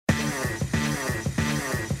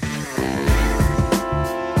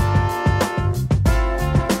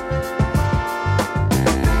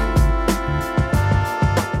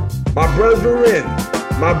brethren,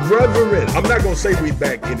 I'm not going to say we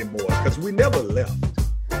back anymore because we never left,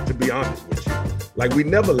 to be honest with you. Like, we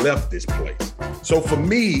never left this place. So for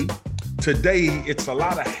me, today, it's a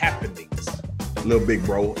lot of happenings, little big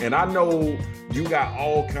bro. And I know you got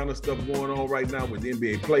all kind of stuff going on right now with the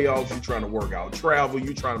NBA playoffs. You're trying to work out travel.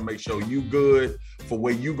 You're trying to make sure you good for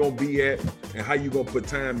where you going to be at and how you going to put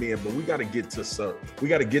time in. But we got to get to serve. We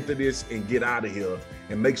got to get to this and get out of here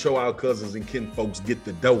and make sure our cousins and kin folks get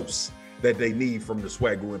the dose that they need from the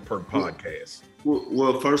Swagger and Perk podcast.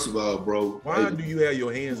 Well, first of all, bro. Why do you have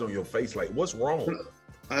your hands on your face? Like, what's wrong?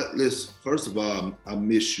 Listen, first of all, I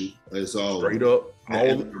miss you as always. Straight up,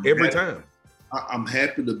 every time. I'm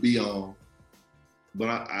happy to be on, but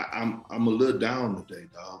I'm a little down today,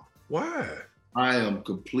 dog. Why? I am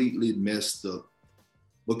completely messed up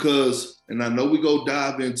because, and I know we go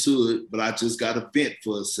dive into it, but I just got to vent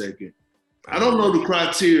for a second. I don't know the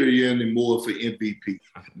criteria anymore for MVP.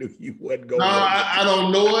 I knew you wasn't going. No, I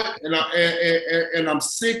don't know it, and I'm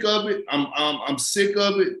sick of it. I'm sick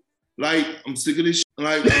of it. Like, I'm sick of this shit.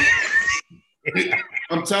 Like,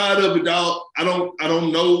 I'm tired of it, dog. I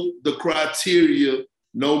don't know the criteria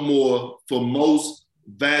no more for most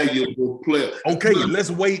valuable player. Okay, let's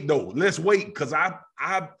wait though. Let's wait because I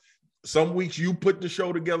some weeks you put the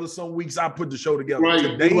show together, some weeks I put the show together. Right,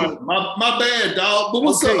 today, right. My bad, dog. But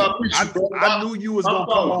what's up? I knew you was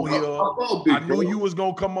gonna come on here. I knew you was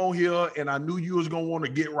gonna come on here, and I knew you was gonna want to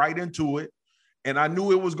get right into it, and I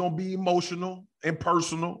knew it was gonna be emotional and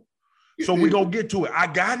personal. So we're gonna get to it. I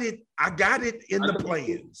got it in the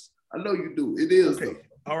plans. I know you do. It is. Okay.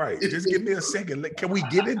 All right. Just give me a second. Can we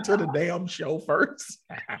get into the damn show first?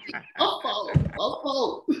 My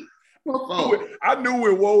fault. I knew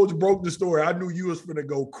when Woj broke the story, I knew you was finna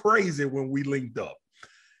go crazy when we linked up.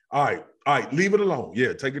 All right. Leave it alone.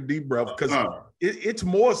 Yeah, take a deep breath because it's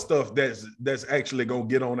more stuff that's actually gonna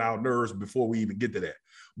get on our nerves before we even get to that.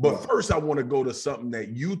 But first, I want to go to something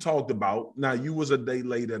that you talked about. Now, you was a day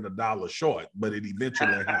late and $1 short, but it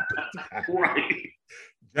eventually happened. Right.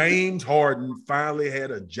 James Harden finally had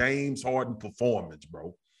a James Harden performance,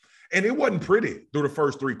 bro. And it wasn't pretty through the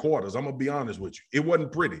first 3 quarters. I'm going to be honest with you. It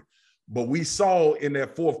wasn't pretty. But we saw in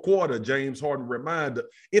that 4th quarter, James Harden reminded,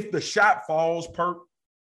 if the shot falls, Perk,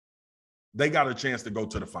 they got a chance to go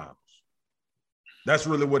to the finals. That's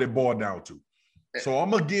really what it boiled down to. So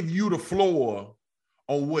I'm going to give you the floor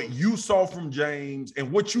on what you saw from James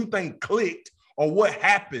and what you think clicked or what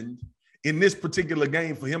happened in this particular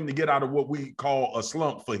game for him to get out of what we call a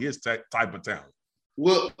slump for his type of talent.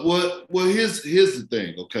 Well, here's the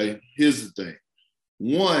thing, okay? Here's the thing.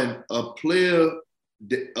 One, a player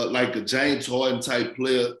like a James Harden type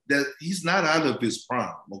player, that he's not out of his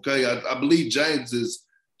prime, okay? I believe James is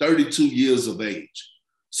 32 years of age.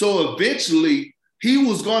 So eventually he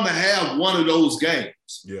was going to have one of those games.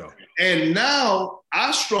 Yeah. And now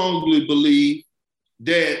I strongly believe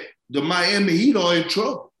that the Miami Heat are in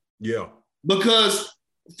trouble. Yeah. Because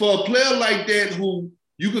for a player like that who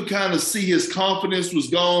you could kind of see his confidence was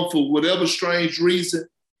gone for whatever strange reason,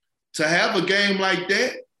 to have a game like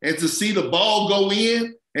that and to see the ball go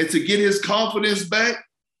in and to get his confidence back,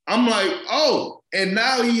 I'm like, oh, and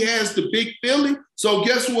now he has the big Philly. So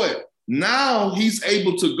guess what? Now he's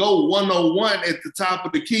able to go one-on-one at the top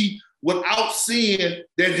of the key without seeing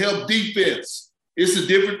that help defense. It's a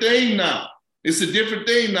different thing now.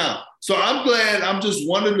 So I'm glad I'm just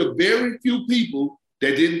one of the very few people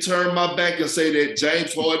that didn't turn my back and say that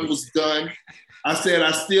James Harden was done. I said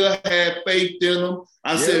I still had faith in him.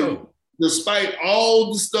 I said, despite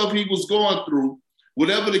all the stuff he was going through,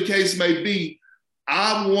 whatever the case may be,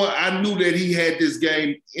 I knew that he had this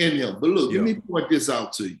game in him. But look, let me point this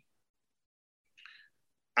out to you.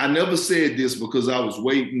 I never said this because I was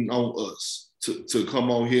waiting on us to come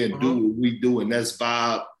on here and do what we do, and that's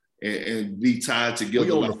vibe and be tied together.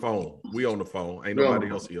 We on the phone. Ain't nobody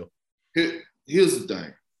else here. Here's the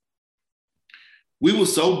thing. We were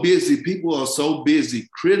so busy, people are so busy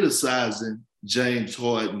criticizing James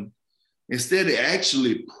Harden instead of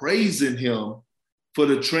actually praising him for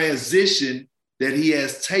the transition that he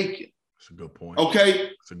has taken. That's a good point.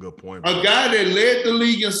 Okay? That's a good point. A guy that led the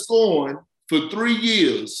league in scoring for 3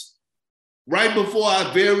 years, right before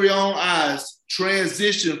our very own eyes,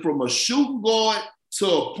 transitioned from a shooting guard to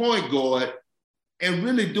a point guard and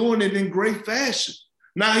really doing it in great fashion.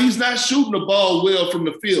 Now, he's not shooting the ball well from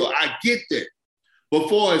the field. I get that.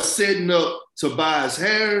 Before it's setting up Tobias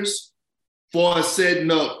Harris, for it's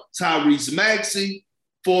setting up Tyrese Maxey,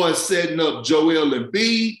 for it's setting up Joel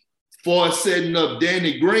Embiid, for it's setting up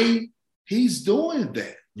Danny Green, he's doing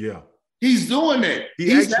that. Yeah. He's doing that.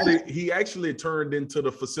 He actually turned into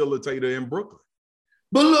the facilitator in Brooklyn.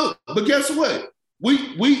 But look, but guess what?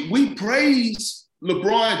 we praise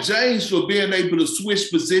LeBron James for being able to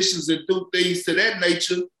switch positions and do things to that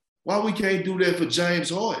nature. Why we can't do that for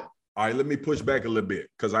James Harden? All right, let me push back a little bit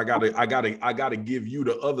because I gotta give you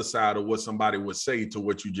the other side of what somebody would say to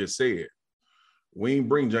what you just said. We ain't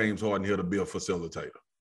bring James Harden here to be a facilitator.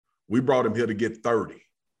 We brought him here to get 30.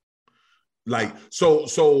 Like,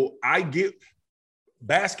 so I get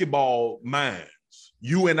basketball minds,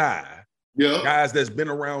 you and I, guys that's been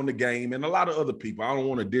around the game, and a lot of other people. I don't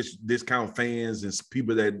want to discount fans and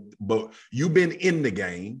people but you've been in the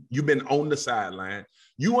game, you've been on the sideline.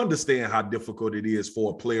 You understand how difficult it is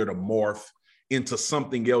for a player to morph into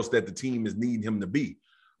something else that the team is needing him to be.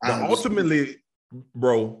 But ultimately,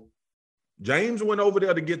 bro, James went over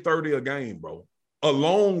there to get 30 a game, bro,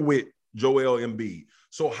 along with Joel Embiid.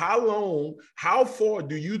 So how far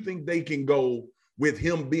do you think they can go with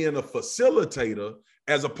him being a facilitator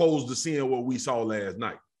as opposed to seeing what we saw last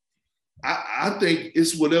night? I think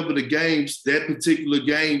it's whatever that particular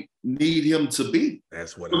game need him to be.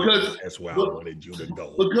 That's where I wanted you to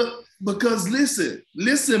go. Because listen,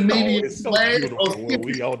 medium swag.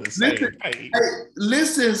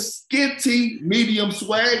 Listen, skinty, medium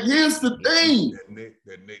swag. Here's the thing. That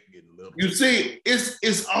neck getting little. You see,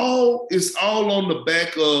 it's all on the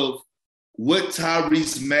back of what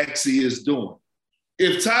Tyrese Maxey is doing.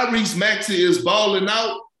 If Tyrese Maxey is balling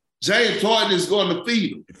out, James Harden is going to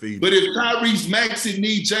feed him. But if Tyrese Maxey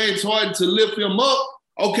needs James Harden to lift him up,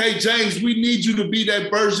 okay, James, we need you to be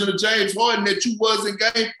that version of James Harden that you was in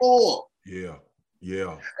Game 4.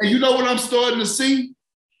 Yeah. And you know what I'm starting to see?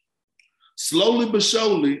 Slowly but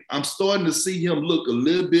surely, I'm starting to see him look a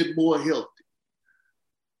little bit more healthy.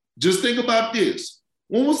 Just think about this.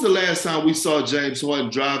 When was the last time we saw James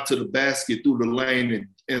Harden drive to the basket through the lane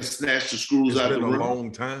and snatch the screws out of the rim? It's been a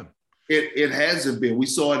long time. It hasn't been. We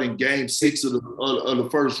saw it in Game 6 of the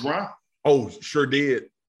first round. Oh, sure did.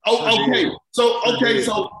 Okay.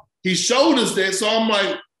 So he showed us that. So I'm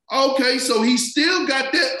like, okay, so he still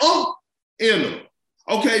got that in him.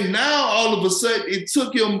 Okay, now all of a sudden it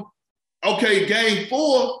took him, Game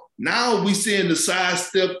 4, now we seeing the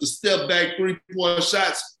sidestep, the step back 3-point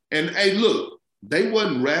shots. And hey, look, they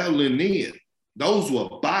wasn't rattling in. Those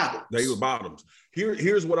were bottoms. They were bottoms.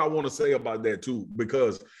 Here's what I want to say about that too,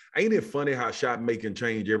 because ain't it funny how shot making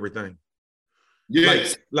change everything?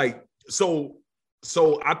 Yes.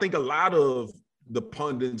 So I think a lot of the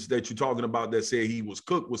pundits that you're talking about that said he was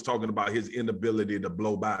cooked was talking about his inability to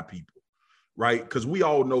blow by people, right? Because we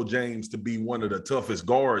all know James to be one of the toughest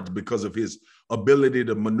guards because of his ability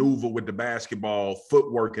to maneuver with the basketball,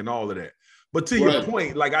 footwork, and all of that. But to your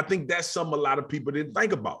point, like, I think that's something a lot of people didn't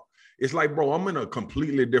think about. It's like, bro, I'm in a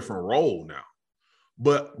completely different role now.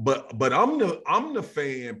 But I'm the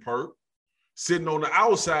fan, Perk, sitting on the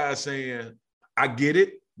outside saying, I get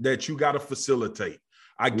it that you got to facilitate.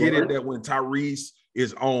 I get it that when Tyrese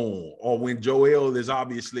is on, or when Joel is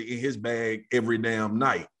obviously in his bag every damn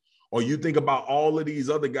night, or you think about all of these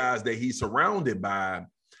other guys that he's surrounded by,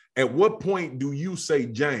 at what point do you say,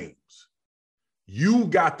 James, you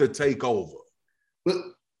got to take over? But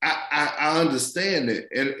I understand that.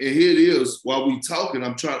 And here it is, while we talking,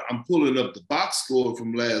 I'm pulling up the box score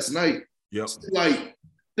from last night. Yep. Like,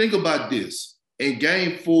 think about this. In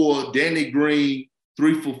Game 4, Danny Green,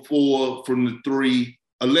 3 for 4 from the 3,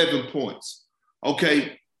 11 points.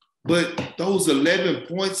 Okay, but those 11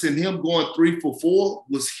 points and him going 3 for 4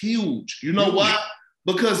 was huge. You know why?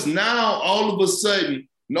 Because now all of a sudden,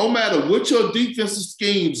 no matter what your defensive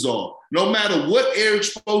schemes are, no matter what Eric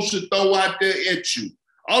Spoelstra throw out there at you,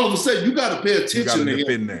 all of a sudden you got to pay attention to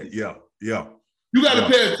him. That. Yeah. You got to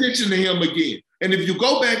pay attention to him again. And if you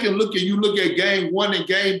go back and look at Game 1 and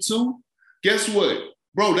Game 2, guess what?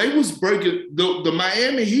 Bro, they was breaking, the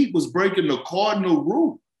Miami Heat was breaking the cardinal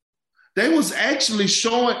rule. They was actually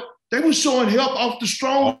showing help off the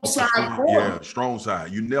strong side. Yeah, strong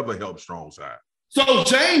side. You never help strong side. So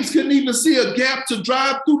James couldn't even see a gap to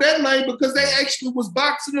drive through that lane because they actually was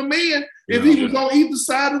boxing him in if he was on either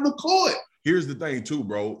side of the court. Here's the thing too,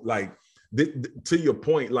 bro. Like, to your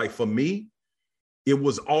point, like for me, it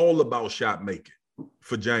was all about shot making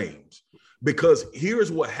for James. Because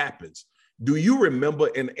here's what happens. Do you remember,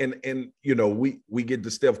 and you know, we get the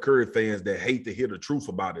Steph Curry fans that hate to hear the truth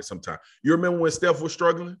about it sometimes. You remember when Steph was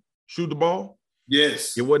struggling, shoot the ball?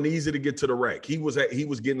 Yes. It wasn't easy to get to the rack. He was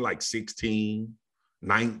getting like 16,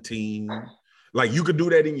 19. Like, you could do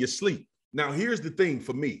that in your sleep. Now, here's the thing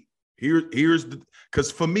for me.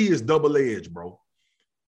 Because for me, it's double-edged, bro.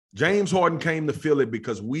 James Harden came to Philly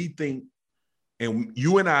because we think, and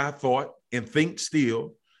you and I thought and think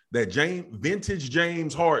still, that vintage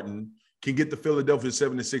James Harden can get the Philadelphia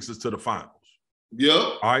 76ers to the finals. Yep.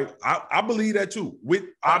 All right. I believe that too. With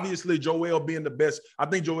obviously Joel being the best. I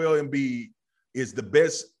think Joel Embiid is the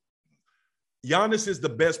best. Giannis is the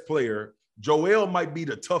best player. Joel might be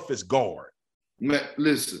the toughest guard. Man,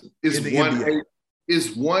 listen, it's 1A, it's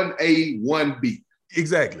 1A, 1B.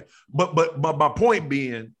 Exactly. But my point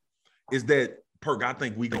being is that, Perk, I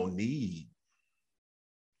think we're gonna need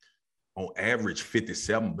on average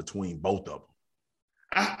 57 between both of them.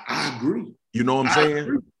 I agree. You know what I'm saying?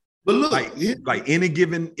 Agree. But look, like any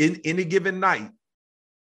given night,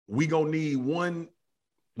 we gonna need one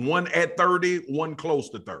at 30, one close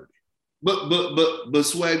to 30. But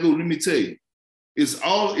Swaggo, let me tell you, it's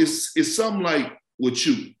something like with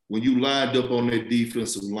you when you lined up on that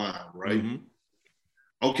defensive line, right? Mm-hmm.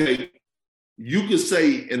 Okay, you could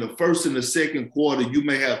say in the first and the second quarter, you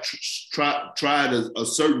may have tried a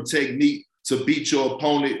certain technique to beat your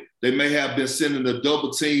opponent. They may have been sending a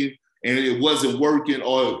double team and it wasn't working,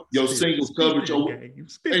 or your single coverage or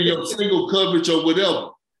whatever.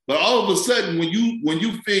 But all of a sudden, when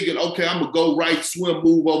you figured, okay, I'm gonna go right, swim,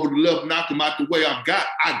 move over the left, knock him out the way, I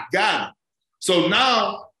got him. So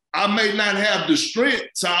now I may not have the strength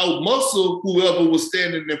to outmuscle whoever was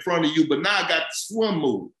standing in front of you, but now I got the swim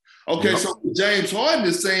move. Okay, So what James Harden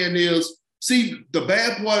is saying is, see, the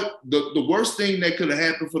bad part, the worst thing that could have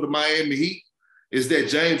happened for the Miami Heat is that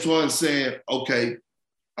James Harden saying, okay,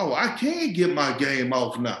 I can't get my game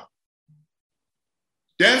off now.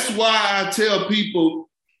 That's why I tell people,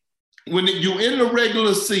 when you're in the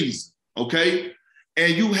regular season, okay,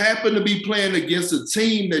 and you happen to be playing against a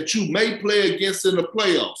team that you may play against in the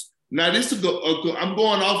playoffs. Now, I'm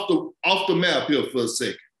going off the map here for a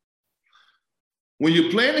second. When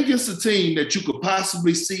you're playing against a team that you could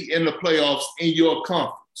possibly see in the playoffs in your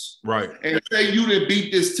conference, right? And say you done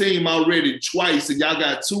beat this team already twice, and y'all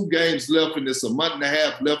got 2 games left, and it's a month and a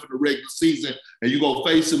half left in the regular season, and you're gonna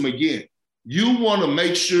face them again. You want to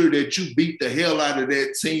make sure that you beat the hell out of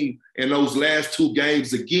that team in those last 2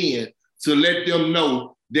 games again, to let them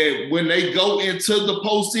know that when they go into the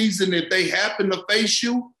postseason, if they happen to face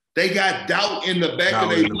you, they got doubt in the back of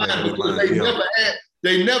their mind because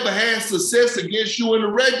they never had success against you in the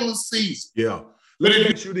regular season. Yeah. Let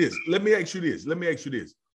me ask you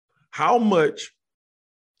this. How much,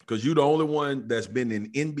 because you're the only one that's been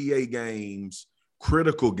in NBA games,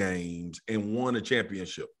 critical games, and won a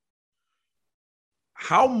championship.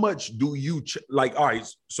 How much do you all right,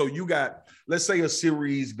 so you got, let's say a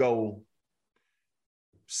series go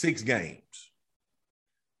 6 games.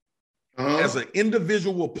 As an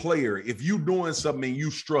individual player, if you're doing something and you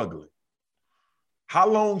struggling, how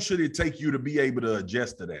long should it take you to be able to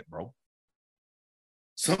adjust to that, bro?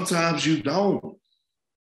 Sometimes you don't.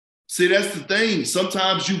 See, that's the thing.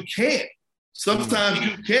 Sometimes you can't. Sometimes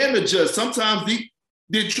you can adjust. Sometimes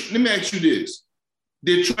let me ask you this.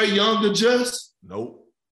 Did Trae Young adjust? Nope.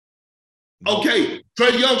 Okay,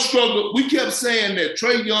 Trae Young struggled. We kept saying that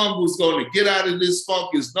Trae Young was going to get out of this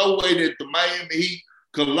funk. There's no way that the Miami Heat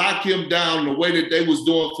could lock him down the way that they was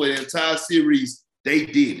doing for the entire series. They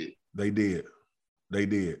did it. They did.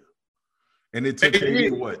 And it took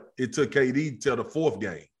KD what? It took KD till the 4th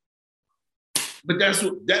game. But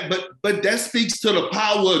that speaks to the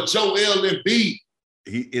power of Joel Embiid.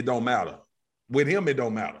 It don't matter. With him, it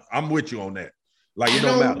don't matter. I'm with you on that. Like, it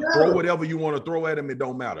don't matter. Throw whatever you want to throw at him, it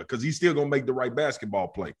don't matter, because he's still going to make the right basketball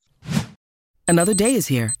play. Another day is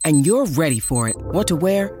here, and you're ready for it. What to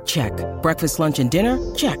wear? Check. Breakfast, lunch, and dinner?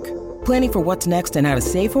 Check. Planning for what's next and how to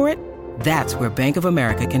save for it? That's where Bank of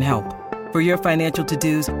America can help. For your financial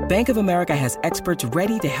to-dos, Bank of America has experts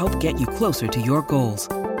ready to help get you closer to your goals.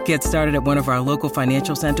 Get started at one of our local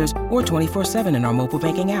financial centers or 24/7 in our mobile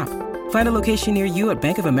banking app. Find a location near you at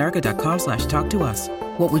bankofamerica.com/talktous.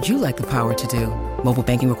 What would you like the power to do? Mobile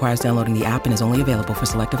banking requires downloading the app and is only available for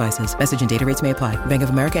select devices. Message and data rates may apply. Bank of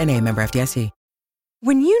America N.A., member FDIC.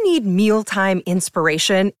 When you need mealtime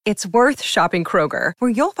inspiration, it's worth shopping Kroger, where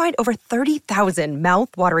you'll find over 30,000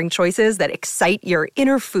 mouth-watering choices that excite your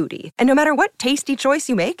inner foodie. And no matter what tasty choice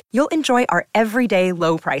you make, you'll enjoy our everyday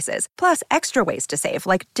low prices, plus extra ways to save,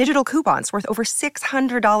 like digital coupons worth over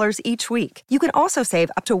 $600 each week. You can also save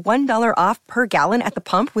up to $1 off per gallon at the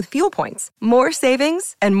pump with fuel points. More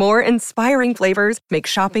savings and more inspiring flavors make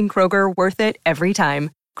shopping Kroger worth it every time.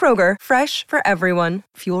 Kroger, fresh for everyone.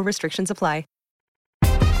 Fuel restrictions apply.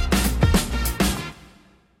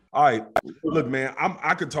 All right, look, man,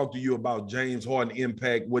 I could talk to you about James Harden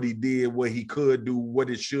impact, what he did, what he could do, what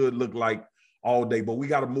it should look like all day, but we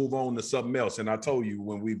got to move on to something else. And I told you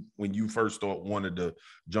when you first wanted to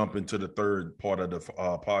jump into the third part of the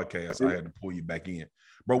podcast, I had to pull you back in.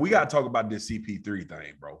 Bro, we got to talk about this CP3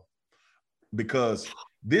 thing, bro, because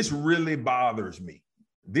this really bothers me.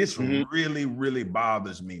 This really, really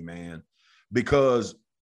bothers me, man, because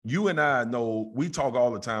you and I know we talk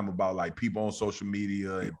all the time about like people on social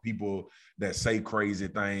media and people that say crazy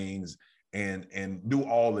things and do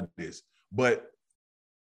all of this. But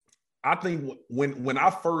I think when I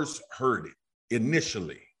first heard it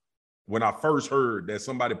initially, when I first heard that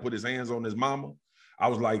somebody put his hands on his mama, I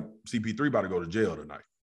was like, CP3 about to go to jail tonight.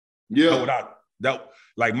 Yeah.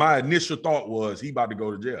 Like my initial thought was he about to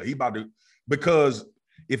go to jail. Because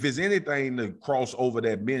if it's anything to cross over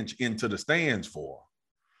that bench into the stands for,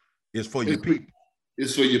 it's for your people.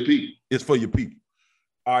 It's for your people. It's for your people.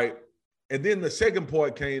 All right. And then the second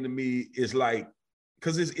part came to me is like,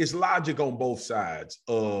 because it's logic on both sides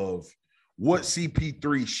of what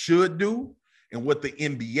CP3 should do and what the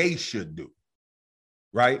NBA should do,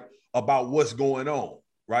 right? About what's going on,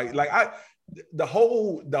 right? Like the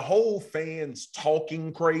whole fans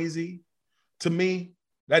talking crazy, to me,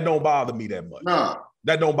 that don't bother me that much. Nah.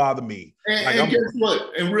 That don't bother me. And guess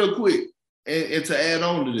what? And real quick, and to add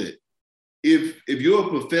on to that, if you're a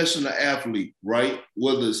professional athlete, right,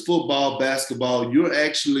 whether it's football, basketball, you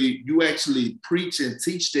actually preach and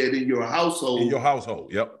teach that in your household. In your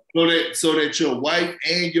household, yep. So that your wife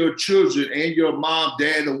and your children and your mom,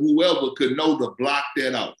 dad, or whoever could know to block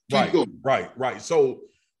that out. Right. So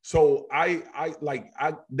I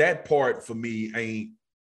that part for me ain't.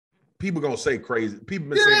 People gonna say crazy. People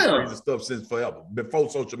been saying crazy stuff since forever, before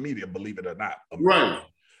social media, believe it or not. Right.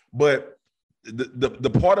 But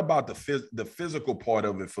the part about the physical part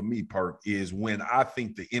of it for me, Perk, is when I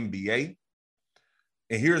think the NBA,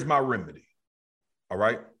 and here's my remedy. All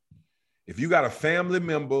right. If you got a family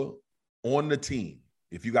member on the team,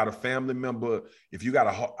 if you got a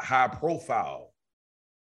high profile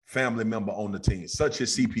family member on the team, such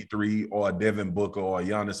as CP3 or a Devin Booker or a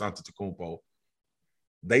Giannis Antetokounmpo,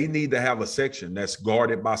 they need to have a section that's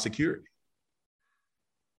guarded by security.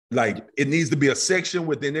 Like it needs to be a section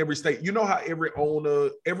within every state. You know how every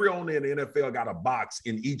owner in the NFL got a box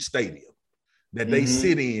in each stadium that they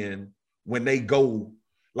sit in when they go.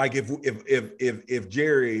 Like if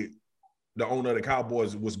Jerry, the owner of the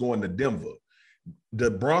Cowboys, was going to Denver,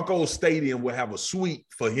 the Broncos stadium would have a suite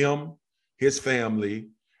for him, his family,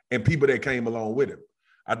 and people that came along with him.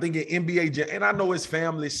 I think in NBA, and I know it's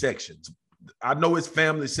family sections. I know it's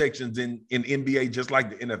family sections in NBA, just like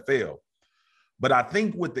the NFL. But I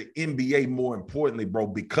think with the NBA, more importantly, bro,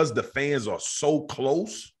 because the fans are so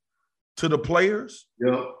close to the players,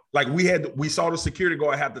 like we saw the security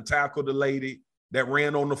guard have to tackle the lady that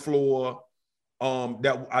ran on the floor,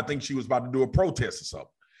 that I think she was about to do a protest or something.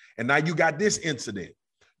 And now you got this incident.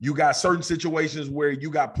 You got certain situations where you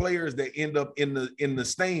got players that end up in the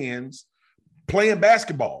stands playing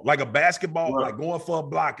basketball, like like going for a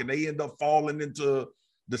block, and they end up falling into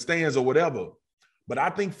the stands or whatever. But I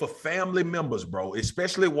think for family members, bro,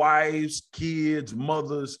 especially wives, kids,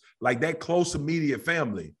 mothers, like that close immediate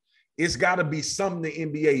family, it's got to be something the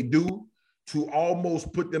NBA do to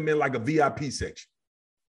almost put them in like a VIP section.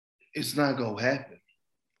 It's not going to happen.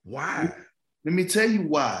 Why? Let me tell you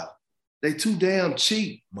why. They too damn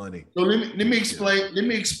cheap. Money. So let me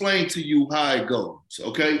explain to you how it goes,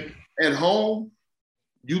 okay? At home,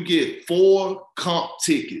 you get 4 comp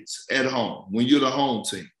tickets at home when you're the home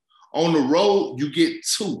team. On the road, you get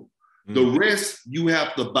 2. The rest you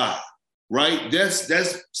have to buy, right? That's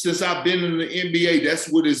since I've been in the NBA, that's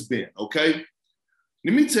what it's been, okay?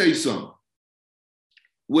 Let me tell you something.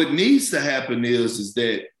 What needs to happen is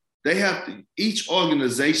that each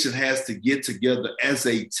organization has to get together as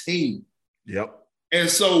a team. Yep. And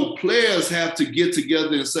so players have to get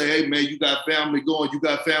together and say, hey, man, you got family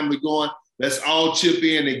going. Let's all chip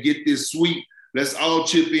in and get this suite. Let's all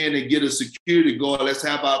chip in and get a security guard. Let's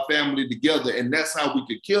have our family together. And that's how we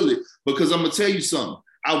could kill it. Because I'm going to tell you something.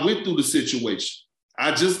 I went through the situation.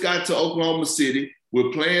 I just got to Oklahoma City.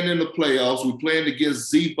 We're playing in the playoffs. We're playing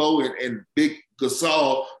against Zebo and Big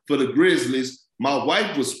Gasol for the Grizzlies. My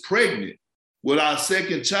wife was pregnant with our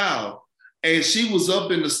second child. And she was up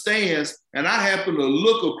in the stands, and I happened to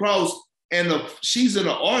look across, and she's in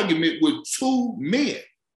an argument with 2 men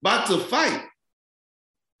about to fight.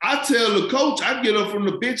 I tell the coach, I get up from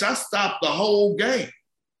the bench, I stopped the whole game.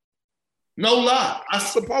 No lie. I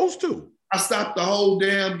stopped the whole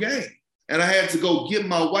damn game. And I had to go get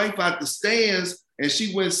my wife out the stands, and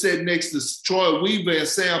she went and sat next to Troy Weaver and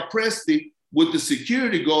Sam Presti with the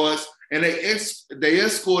security guards. And they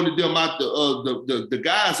escorted them out the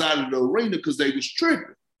guys out of the arena because they was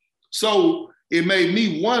tripping. So it made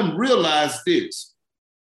me, one, realize this.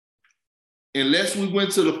 Unless we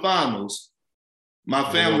went to the finals,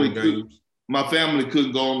 my family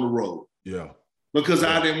couldn't go on the road. Yeah. Because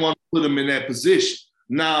I didn't want to put them in that position.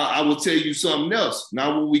 Now, I will tell you something else.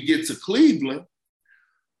 Now, when we get to Cleveland,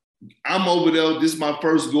 I'm over there. This is my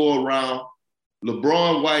first go around.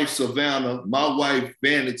 LeBron's wife, Savannah, my wife,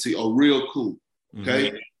 Vanity, are real cool, okay?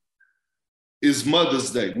 Mm-hmm. It's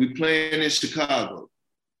Mother's Day. We playing in Chicago.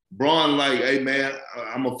 Bron like, hey, man,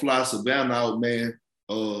 I'm going to fly Savannah out, man,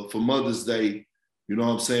 for Mother's Day. You know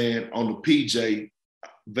what I'm saying? On the PJ,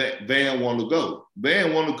 Van want to go.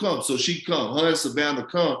 Van want to come, so she come. Her and Savannah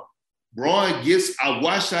come. Bron gets, I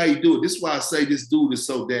watch how he do it. This is why I say this dude is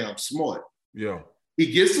so damn smart. Yeah.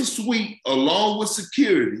 He gets a suite along with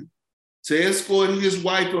security to escort his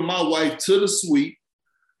wife and my wife to the suite.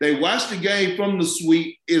 They watch the game from the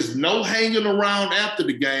suite. There's no hanging around after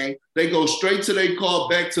the game. They go straight to their car,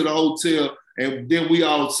 back to the hotel, and then we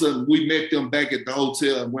all of a sudden, we met them back at the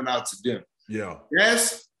hotel and went out to dinner. Yeah.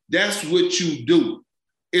 That's what you do.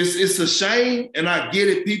 It's a shame, and I get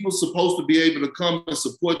it. People supposed to be able to come and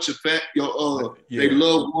support their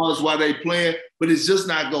loved ones while they playing, but it's just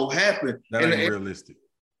not gonna happen. That ain't realistic.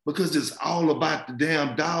 Because it's all about the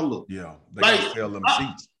damn dollar. Yeah, they gotta sell them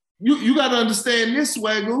seats. You got to understand this,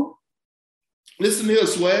 Swagoo. Listen here,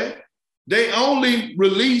 Swag. They only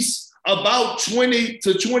release about 20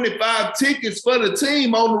 to 25 tickets for the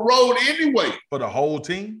team on the road anyway. For the whole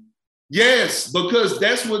team? Yes, because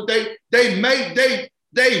that's what they may do.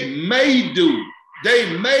 They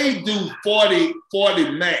may do 40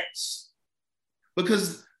 max.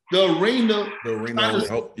 Because the arena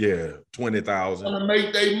help, 20,000. Trying to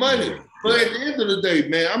make their money. Yeah. But at the end of the day,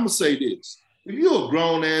 man, I'm gonna say this. If you're a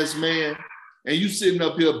grown-ass man and you sitting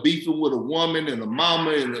up here beefing with a woman and a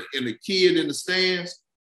mama and a kid in the stands,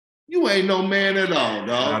 you ain't no man at all, dog.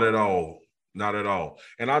 Not at all. Not at all.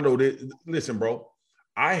 And I know that, listen, bro,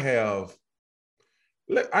 I ain't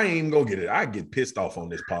even gonna get it. I get pissed off on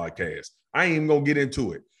this podcast. I ain't even gonna get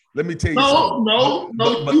into it. Let me tell you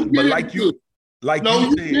something. But like you said.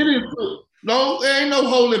 No, there ain't no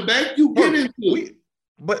holding back. You get into it.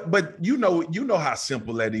 But you know how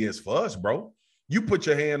simple that is for us, bro. You put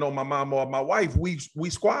your hand on my mom or my wife, we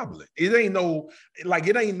squabbling. It ain't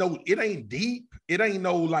deep. It ain't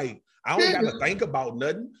no like, I don't gotta think about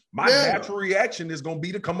nothing. My natural reaction is gonna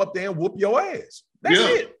be to come up there and whoop your ass. That's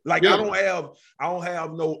it. Like I don't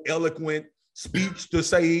have no eloquent speech to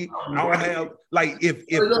say. I don't have like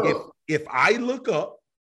if I look up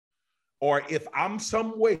or if I'm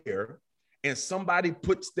somewhere and somebody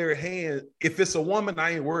puts their hand, if it's a woman,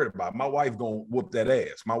 I ain't worried about it. My wife gonna whoop that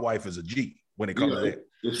ass. My wife is a G when it comes to that.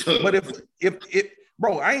 But if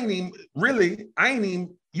bro,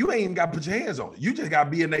 you ain't even got to put your hands on it. You just got to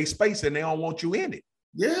be in a space and they don't want you in it.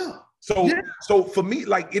 Yeah. So for me,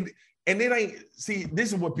 like it, and it ain't, see,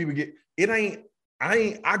 this is what people get. I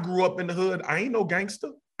grew up in the hood. I ain't no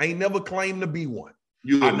gangster. I ain't never claimed to be one.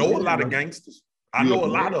 I know a lot of gangsters. I know a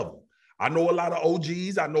lot of them. I know a lot of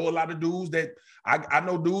OGs. I know a lot of dudes that I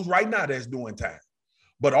know dudes right now that's doing time.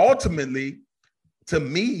 But ultimately, to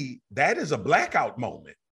me, that is a blackout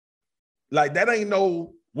moment. Like that ain't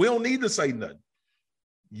no, we don't need to say nothing.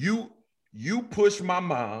 You push my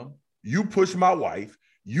mom, you push my wife,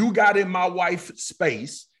 you got in my wife's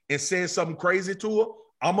space and said something crazy to her,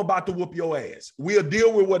 I'm about to whoop your ass. We'll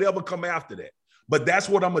deal with whatever come after that. But that's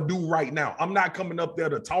what I'm going to do right now. I'm not coming up there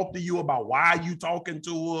to talk to you about why you talking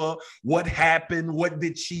to her, what happened, what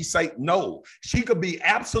did she say. No, she could be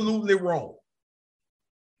absolutely wrong.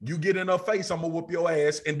 You get in her face, I'm going to whoop your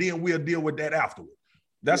ass, and then we'll deal with that afterward.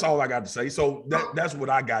 That's all I got to say. So that's what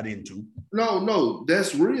I got into. No,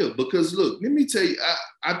 that's real. Because look, let me tell you,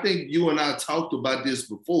 I think you and I talked about this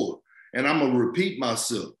before, and I'm going to repeat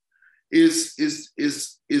myself. Is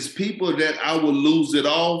people that I would lose it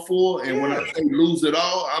all for. And when I say lose it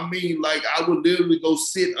all, I mean like I would literally go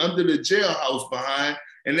sit under the jailhouse behind,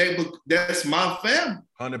 and that's my family.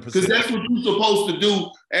 100%. Because that's what you're supposed to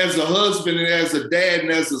do as a husband and as a dad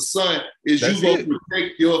and as a son, is you go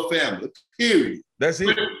protect your family, period. That's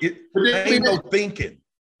it. There ain't no thinking.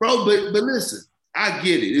 Bro, but listen, I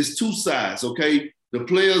get it. It's two sides, okay? The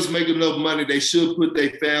players make enough money, they should put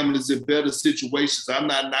their families in better situations. I'm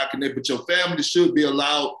not knocking it, but your family should be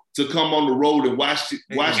allowed to come on the road and watch their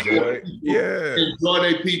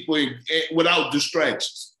people without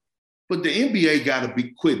distractions. But the NBA got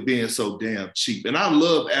to quit being so damn cheap. And I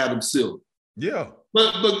love Adam Silver. Yeah.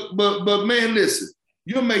 But man, listen,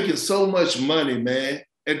 you're making so much money, man.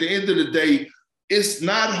 At the end of the day, it's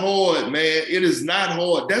not hard, man. It is not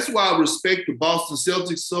hard. That's why I respect the Boston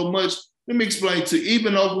Celtics so much. Let me explain to you,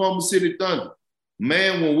 even Oklahoma City Thunder.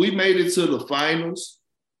 Man, when we made it to the finals,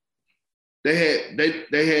 they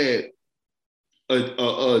had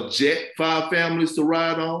a jet, 5 families to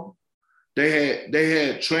ride on. They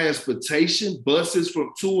had transportation, buses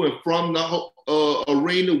from to and from the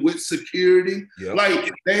arena with security. Yep.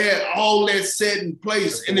 Like they had all that set in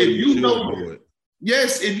place. That's and if you know,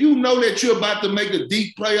 if you know that you're about to make a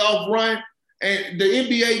deep playoff run, and the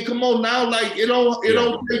NBA, come on now, like it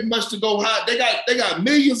don't take much to go high. They got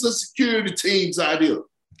millions of security teams out here.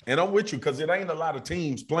 And I'm with you because it ain't a lot of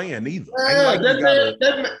teams playing either. Yeah,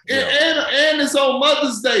 and it's on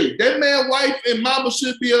Mother's Day. That man, wife, and mama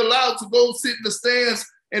should be allowed to go sit in the stands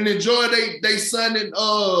and enjoy they son and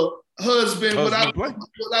husband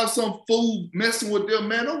without some fool messing with them.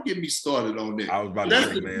 Man, don't get me started on that. I was about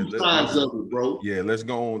to say, man, bro. Yeah, let's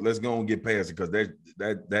go and get past it because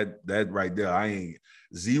that right there, I ain't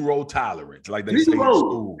zero tolerance. Like they say in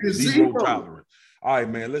school. Zero tolerance. All right,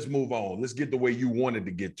 man, let's move on. Let's get the way you wanted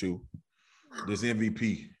to get to this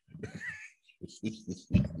MVP.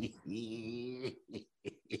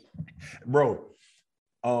 Bro,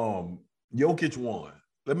 Jokic won.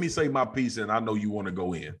 Let me say my piece, and I know you want to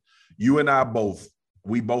go in. You and I both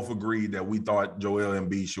agreed that we thought Joel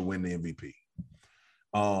Embiid should win the MVP.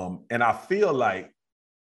 And I feel like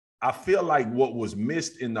what was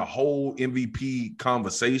missed in the whole MVP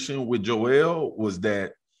conversation with Joel was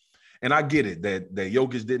that, and I get it, that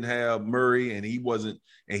Jokic didn't have Murray and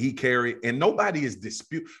he carried, and nobody is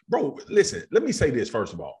dispute. Bro, listen, let me say this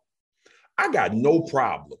first of all. I got no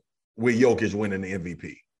problem with Jokic winning the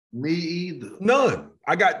MVP. Me either. None.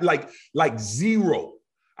 I got like zero.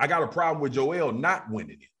 I got a problem with Joel not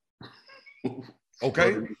winning it.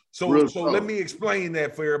 Okay? So let me explain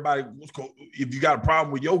that for everybody. If you got a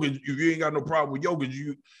problem with Jokic, if you ain't got no problem with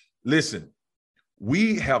Jokic, listen.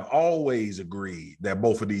 We have always agreed that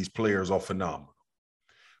both of these players are phenomenal.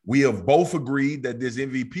 We have both agreed that this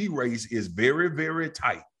MVP race is very, very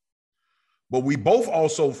tight. But we both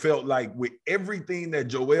also felt like with everything that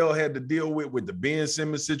Joel had to deal with the Ben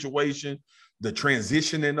Simmons situation, the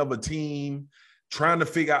transitioning of a team, trying to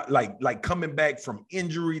figure out like coming back from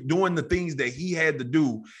injury, doing the things that he had to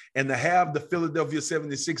do, and to have the Philadelphia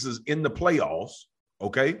 76ers in the playoffs,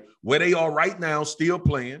 okay, where they are right now, still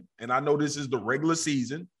playing. And I know this is the regular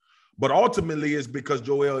season, but ultimately it's because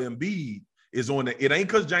Joel Embiid is on it. It ain't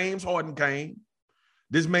because James Harden came.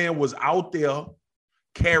 This man was out there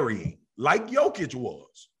carrying like Jokic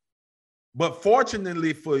was. But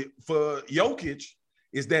fortunately for Jokic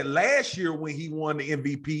is that last year when he won the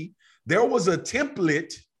MVP, there was a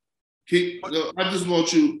template. I just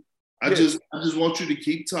want you to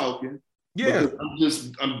keep talking. Yeah,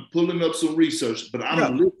 I'm pulling up some research, but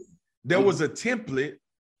I'm listening. There was a template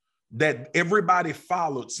that everybody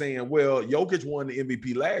followed saying, well, Jokic won the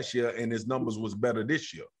MVP last year and his numbers was better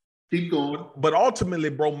this year. Keep going. But ultimately,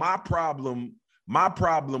 bro, my problem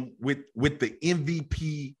with the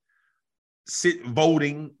MVP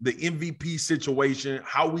voting, the MVP situation,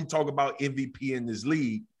 how we talk about MVP in this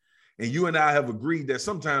league, and you and I have agreed that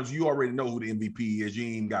sometimes you already know who the MVP is. You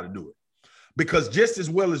ain't even got to do it. Because just as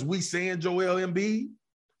well as we saying Joel Embiid,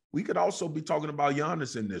 we could also be talking about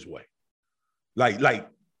Giannis in this way.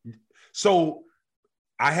 So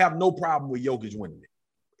I have no problem with Jokic winning it.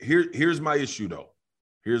 Here's my issue, though.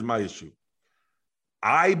 Here's my issue.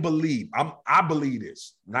 I believe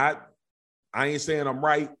this. I ain't saying I'm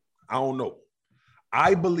right. I don't know.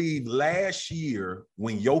 I believe last year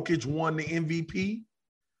when Jokic won the MVP,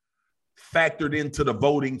 factored into the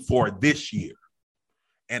voting for this year.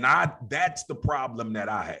 And that's the problem that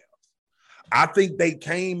I have. I think they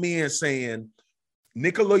came in saying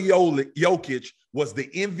Nikola Jokic was the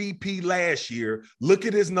MVP last year. Look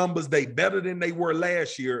at his numbers. They better than they were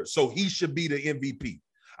last year, so he should be the MVP.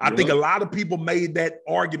 I think a lot of people made that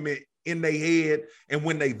argument in their head, and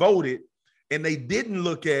when they voted, and they didn't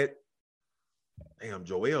look at, damn,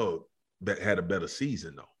 Joel had a better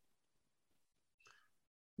season, though.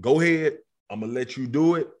 Go ahead. I'm going to let you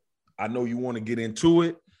do it. I know you want to get into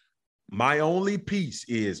it. My only piece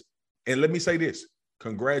is, and let me say this,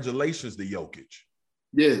 congratulations to Jokic.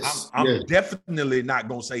 Yes. I'm definitely not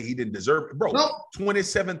going to say he didn't deserve it. Bro, no.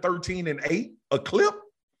 27, 13, and 8, a clip?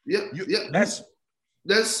 Yeah. You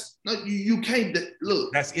can't,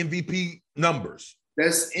 look. That's MVP numbers.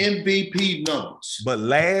 That's MVP numbers. But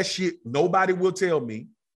last year, nobody will tell me,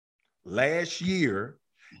 last year,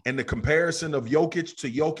 and the comparison of Jokic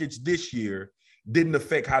to Jokic this year didn't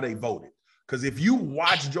affect how they voted. Because if you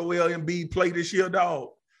watch Joel Embiid play this year, dog,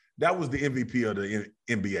 that was the MVP of the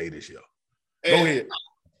NBA this year. Go ahead.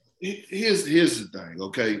 Here's the thing,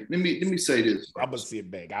 okay? Let me say this. I'm gonna sit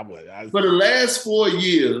back. For the last 4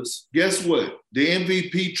 years, guess what? The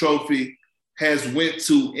MVP trophy has went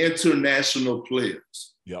to international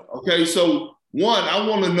players. Yep. Okay, so One, I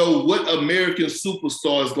want to know what American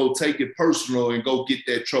superstars go take it personal and go get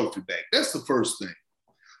that trophy back. That's the first thing.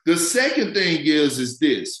 The second thing is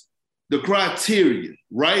this, the criteria,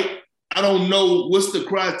 right? I don't know what's the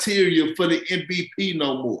criteria for the MVP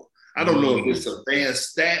no more. I don't know if it's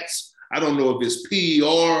advanced stats. I don't know if it's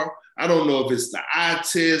PER. I don't know if it's the eye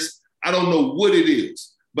test. I don't know what it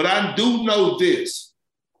is. But I do know this.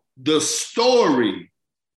 The story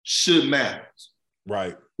should matter.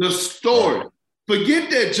 Right. The story. Right. Forget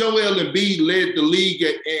that Joel Embiid led the league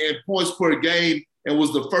in points per game and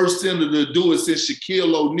was the first center to do it since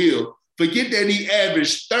Shaquille O'Neal. Forget that he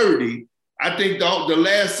averaged 30. I think the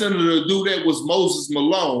last center to do that was Moses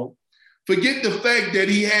Malone. Forget the fact that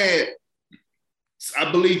he had,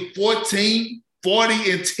 I believe, 14,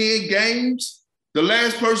 40, and 10 games. The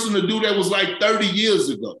last person to do that was like 30 years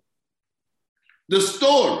ago. The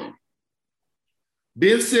story.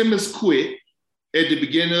 Ben Simmons quit at the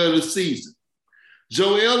beginning of the season.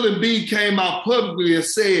 Joel Embiid came out publicly and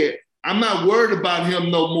said, I'm not worried about him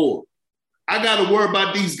no more. I got to worry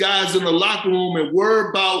about these guys in the locker room and worry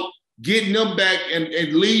about getting them back and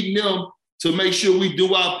leading them to make sure we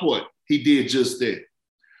do our part. He did just that.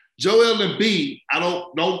 Joel Embiid,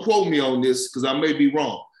 don't quote me on this because I may be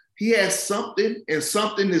wrong. He has something, and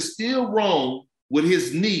something is still wrong with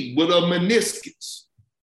his knee, with a meniscus.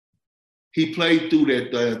 He played through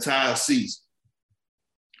that the entire season.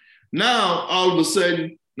 Now, all of a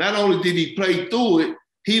sudden, not only did he play through it,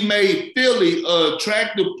 he made Philly an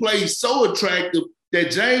attractive place, so attractive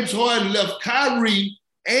that James Harden left Kyrie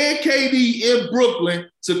and KD in Brooklyn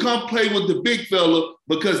to come play with the big fella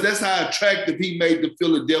because that's how attractive he made the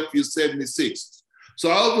Philadelphia 76ers.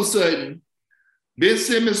 So all of a sudden, Ben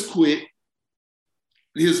Simmons quit,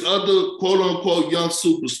 his other quote-unquote young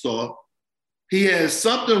superstar. He has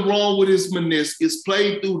something wrong with his meniscus,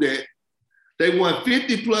 played through that. They won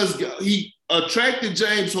 50-plus. He attracted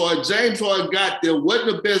James Harden. James Harden got there,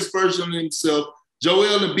 wasn't the best version of himself.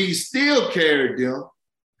 Joel Embiid still carried them.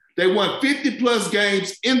 They won 50-plus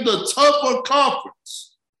games in the tougher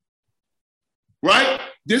conference, right?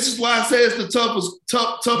 This is why I say it's the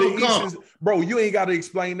tougher conference. Bro, you ain't got to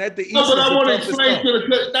explain that. The East no, but I want to explain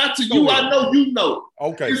not to you. I know you know.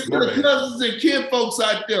 Okay, it's to the cousins and kin folks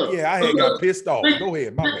out there. Yeah, I got pissed off. Go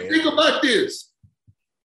ahead, my man. Think about this.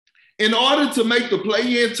 In order to make the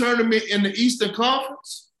play-in tournament in the Eastern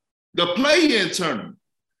Conference, the play-in tournament,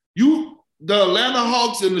 the Atlanta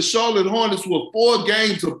Hawks and the Charlotte Hornets were 4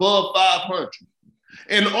 games above 500.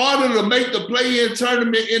 In order to make the play-in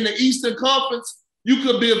tournament in the Eastern Conference,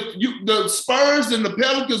 the Spurs and the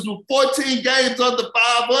Pelicans were 14 games under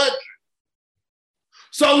 500.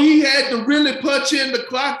 So he had to really punch in the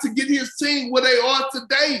clock to get his team where they are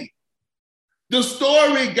today. The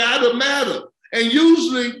story gotta matter. And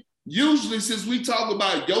usually since we talk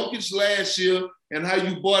about Jokic last year and how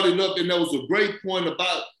you brought it up, and there was a great point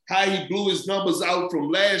about how he blew his numbers out from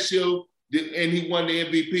last year and he won the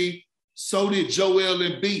MVP, so did Joel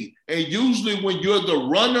Embiid. And usually when you're the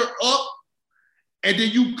runner-up and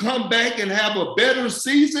then you come back and have a better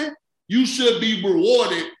season, you should be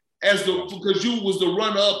rewarded because you was the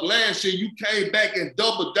runner-up last year. You came back and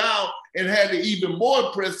doubled down and had an even more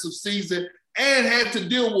impressive season and had to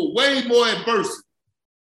deal with way more adversity.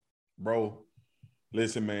 Bro,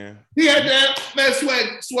 listen, man. He had that, man,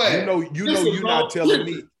 swag. You know, you're not telling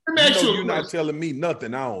me. You're not telling me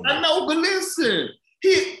nothing. I don't know. I know, but listen.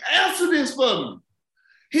 He answered this for me.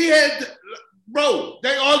 He had,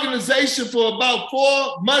 their organization for about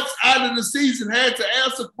 4 months out of the season had to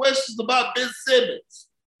answer questions about Ben Simmons.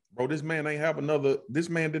 Bro, this man didn't have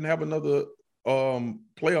another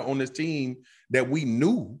player on this team that we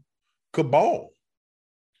knew could ball.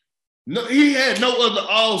 No, he had no other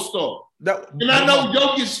all-star. I know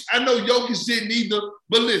Jokic didn't either,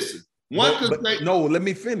 but listen. No, let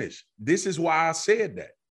me finish. This is why I said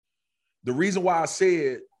that. The reason why I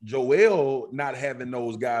said Joel not having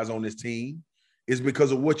those guys on his team is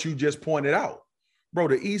because of what you just pointed out. Bro,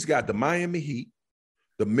 the East got the Miami Heat,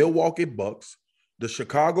 the Milwaukee Bucks, the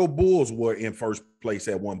Chicago Bulls were in first place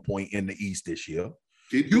at one point in the East this year.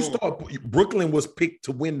 Brooklyn was picked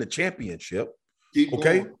to win the championship.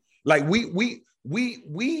 Okay? Like we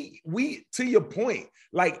to your point,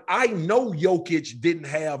 like I know Jokic didn't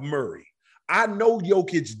have Murray. I know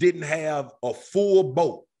Jokic didn't have a full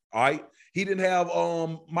boat. All right. He didn't have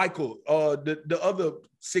Michael, the other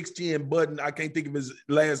 6'10" button. I can't think of his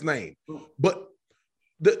last name, but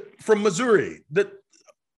from Missouri,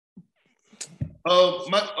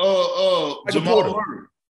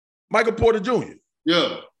 Michael Porter Jr.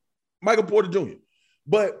 Yeah. Michael Porter Jr.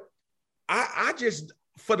 But I just,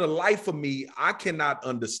 for the life of me, I cannot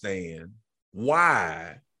understand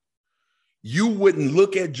why you wouldn't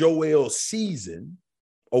look at Joel's season,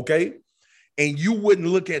 okay, and you wouldn't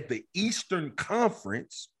look at the Eastern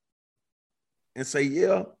Conference and say,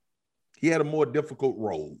 yeah, he had a more difficult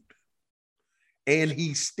road. And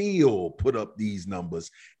he still put up these numbers,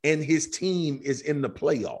 and his team is in the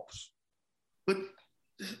playoffs. But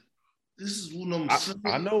this is what I'm saying.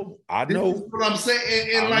 I know. This is what I'm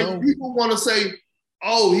saying. And like, people want to say,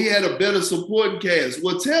 oh, he had a better supporting cast.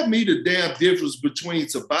 Well, tell me the damn difference between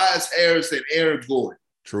Tobias Harris and Aaron Gordon.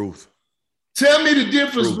 Truth. Tell me the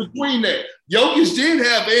difference between that. Jokic did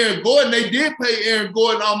have Aaron Gordon. They did pay Aaron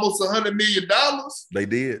Gordon almost $100 million. They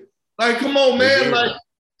did. Like, come on, man. Like,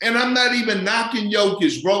 and I'm not even knocking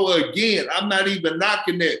Jokic, bro. Again, I'm not even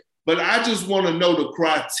knocking that. But I just want to know the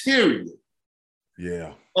criteria.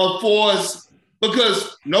 Yeah. Of force,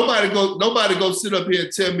 because nobody go sit up here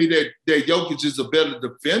and tell me that Jokic is a better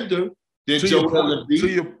defender than Joel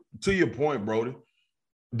Embiid. To your point, Brody,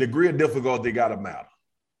 degree of difficulty got to matter.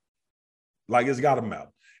 Like, it's got to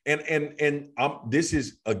matter. And this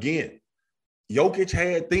is, again, Jokic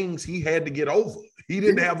had things he had to get over. He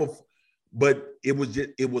didn't have but it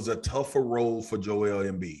was a tougher role for Joel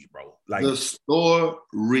Embiid, bro. Like, the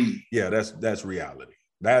story. Yeah, that's reality.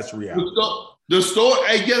 That's reality. The story.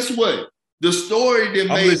 Hey, guess what? The story that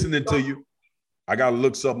made. I'm listening to you. I gotta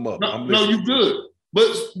look something up. No, you good.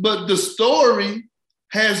 But the story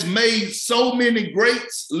has made so many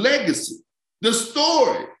greats legacy. The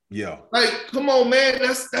story. Yeah. Like, come on, man.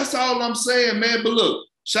 That's all I'm saying, man. But look,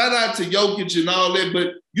 shout out to Jokic and all that.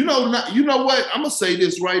 But you know what? I'm gonna say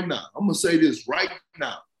this right now.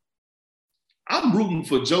 I'm rooting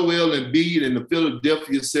for Joel Embiid and the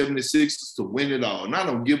Philadelphia 76ers to win it all. And I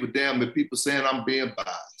don't give a damn if people saying I'm being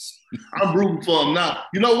biased. I'm rooting for him now.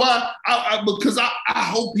 You know why? Because I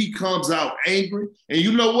hope he comes out angry. And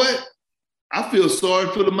you know what? I feel sorry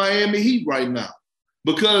for the Miami Heat right now.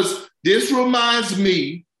 Because this reminds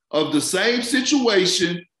me of the same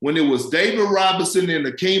situation when it was David Robinson and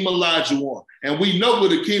Akeem Olajuwon. And we know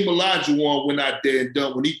what Akeem Olajuwon went out there and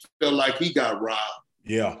done when he felt like he got robbed.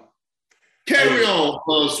 Yeah. Carry on,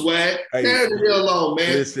 Swag. Carry the hell on,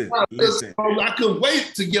 man. Listen. I couldn't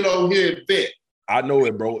wait to get on here and bet. I know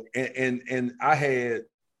it, bro. And I had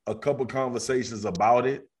a couple conversations about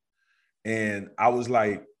it. And I was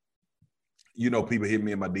like, people hit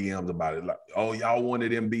me in my DMs about it. Like, oh, y'all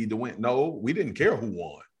wanted Embiid to win. No, we didn't care who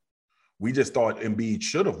won. We just thought Embiid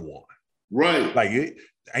should have won. Right. Like, it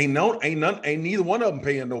ain't neither one of them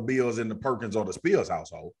paying no bills in the Perkins or the Spears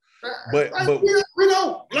household. But we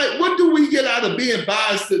don't, like, what do we get out of being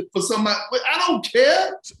biased for somebody? I don't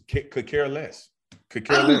care. Could care less.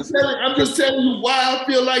 I'm just telling you why I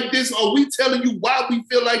feel like this. Or we telling you why we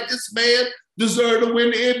feel like this man deserved to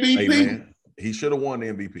win the MVP. Hey, man, he should have won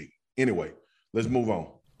the MVP. Anyway, let's move on.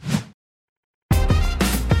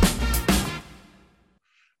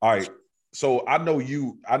 All right. So I know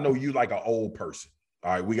you like an old person.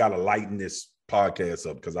 All right, we got to lighten this podcast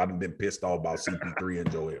up because I've been pissed off about CP3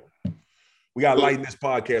 and Joel. We got to lighten this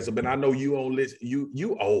podcast up, and I know you don't listen.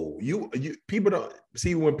 You old. You people don't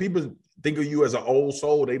see when people think of you as an old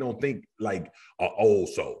soul, they don't think like an old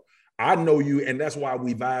soul. I know you, and that's why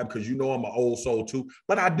we vibe because I'm an old soul too.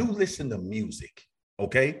 But I do listen to music.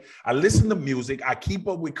 Okay, I listen to music. I keep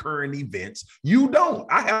up with current events. You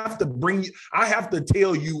don't. I have to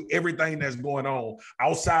tell you everything that's going on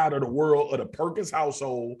outside of the world of the Perkins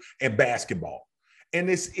household and basketball. And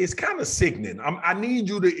it's kind of sickening. I need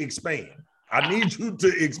you to expand. I need you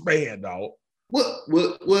to expand, dog. Well,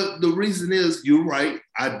 the reason is you're right.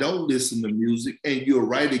 I don't listen to music, and you're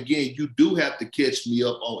right again. You do have to catch me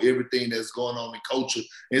up on everything that's going on in culture,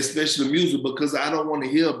 especially music, because I don't want to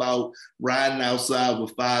hear about riding outside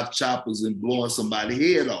with 5 choppers and blowing somebody's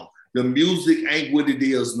head off. The music ain't what it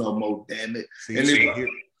is no more, damn it. And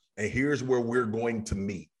here's where we're going to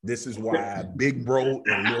meet. This is why Big Bro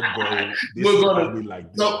and Little Bro, this is why we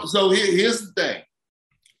like this. So here's the thing.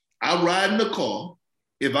 I ride in the car.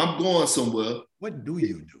 If I'm going somewhere. What do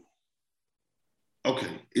you do?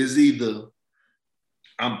 Okay. It's either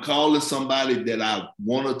I'm calling somebody that I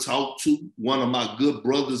want to talk to, one of my good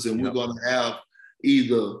brothers, and we're going to have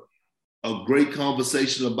either a great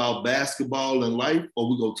conversation about basketball and life,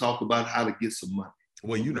 or we're going to talk about how to get some money.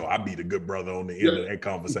 Well, I be the good brother on the end of that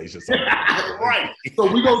conversation. Right.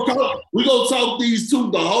 So we're gonna talk these two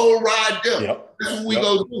the whole ride there. Yep. That's what we're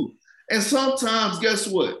gonna do. And sometimes, guess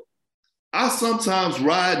what? I sometimes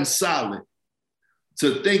ride in silence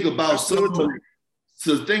to think about some of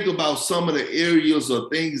the areas or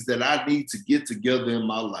things that I need to get together in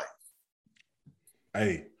my life.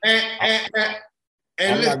 Hey, and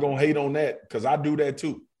I'm not gonna hate on that because I do that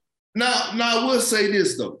too. Now I will say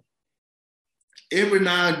this though. Every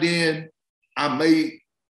now and then I may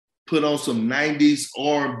put on some 90s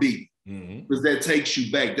R&B because that takes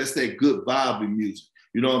you back. That's that good vibe in music.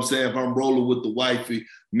 You know what I'm saying? If I'm rolling with the wifey,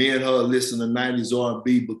 me and her listen to 90s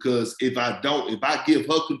R&B, because if I give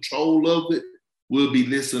her control of it, we'll be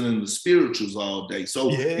listening to spirituals all day. So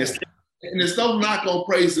it's no knock on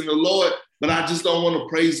praising the Lord, but I just don't want to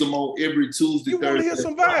praise him on every Tuesday, You want to hear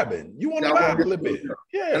some vibing. You want to vibe a little bit.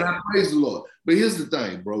 Yeah. And I praise the Lord. But here's the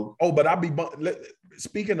thing, bro. Oh, but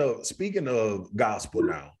speaking of gospel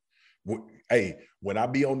now, hey, when I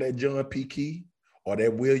be on that John P. Key or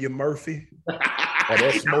that William Murphy or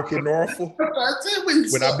that Smokey Norfolk,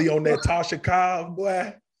 when I be on that Tasha Cobb,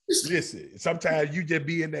 boy, listen, sometimes you just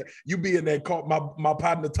be in that car, my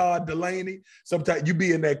partner Todd Delaney, sometimes you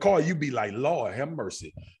be in that car, you be like, Lord, have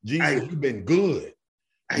mercy. Jesus, you've been good.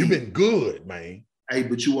 You've been good, man. Hey,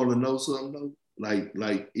 but you want to know something though?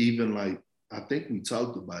 Like even I think we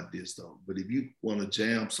talked about this though, but if you want to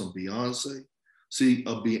jam some Beyonce, see,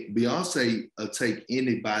 Beyonce take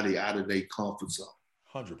anybody out of their comfort zone.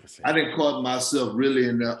 100%. I didn't caught myself really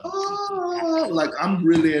in there, like I'm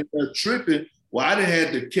really in there tripping. Well, I didn't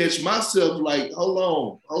have to catch myself like, hold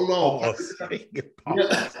on. Oh,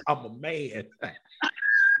 I'm a man.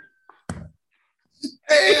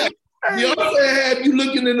 Hey, Beyonce had you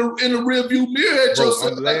looking in the rearview mirror at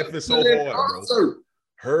yourself. I'm laughing so hard, bro.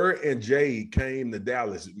 Her and Jay came to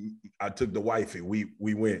Dallas. I took the wifey. We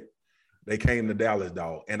went. They came to Dallas,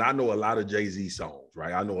 dog. And I know a lot of Jay-Z songs,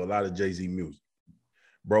 right? I know a lot of Jay-Z music.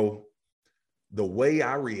 Bro, the way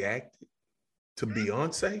I reacted to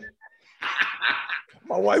Beyonce,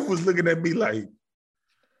 my wife was looking at me like,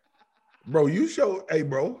 bro, hey,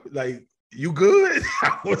 bro, like, you good?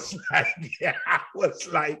 I was like,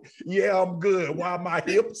 yeah, I'm good. While my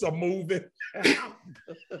hips are moving.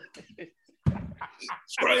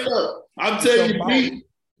 Straight up. I'm telling you,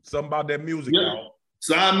 something about that music, y'all.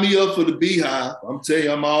 Sign me up for the Beehive. I'm telling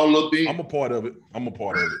you, I'm all up in. I'm a part of it.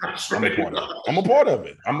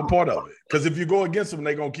 Because if you go against them,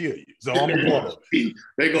 they're going to kill you. So I'm a part of it.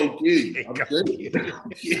 They're going to kill you.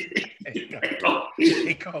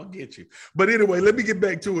 They going to get you. But anyway, let me get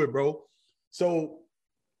back to it, bro. So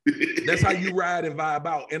that's how you ride and vibe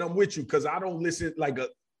out. And I'm with you because I don't listen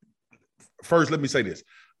first, let me say this.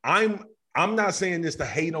 I'm not saying this to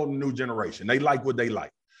hate on the new generation. They like what they like.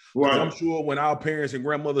 Right. I'm sure when our parents and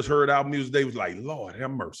grandmothers heard our music, they was like, Lord,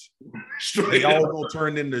 have mercy. They all gonna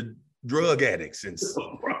turn into drug addicts and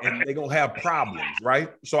they're gonna have problems,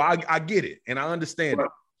 right? So I get it and I understand it.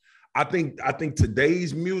 I think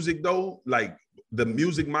today's music though, like the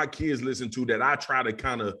music my kids listen to that I try to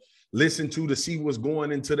kind of listen to see what's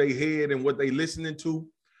going into their head and what they listening to.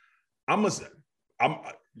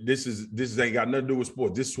 This ain't got nothing to do with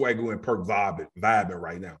sports. This Swagger and Perk vibing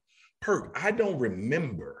right now. Perk, I don't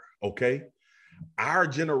remember, okay, our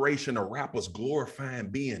generation of rappers glorifying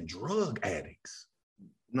being drug addicts.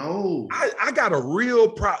 No. I got a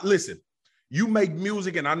real listen, you make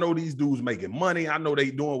music and I know these dudes making money. I know they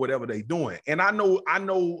doing whatever they doing. And I know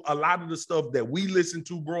a lot of the stuff that we listened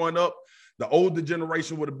to growing up, the older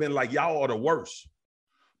generation would have been like, y'all are the worst.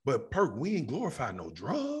 But Perk, we ain't glorifying no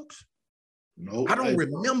drugs. No. I don't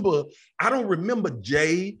remember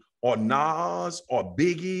Jay or Nas or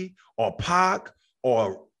Biggie or Pac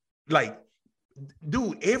or like,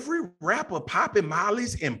 dude, every rapper popping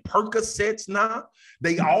Molly's and Percocets now.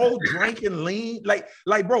 They all drinking lean. Like,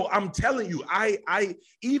 bro, I'm telling you, I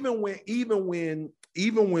even when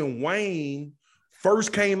Wayne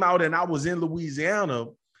first came out and I was in Louisiana,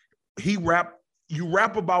 you rap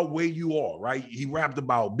about where you are, right? He rapped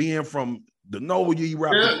about being from the Noble, he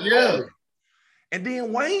rapped and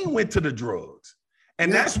then Wayne went to the drugs.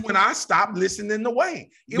 And that's when I stopped listening to Wayne.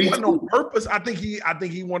 It wasn't on purpose. I think he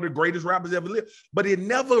one of the greatest rappers ever lived. But it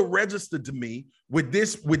never registered to me with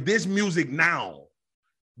this music now,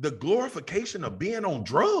 the glorification of being on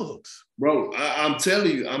drugs. Bro, I'm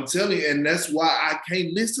telling you, and that's why I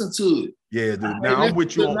can't listen to it. Yeah, dude. Now I'm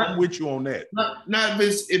with you on that. Not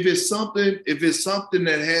if it's something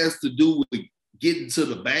that has to do with getting to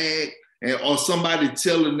the bag or somebody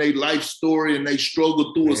telling their life story and they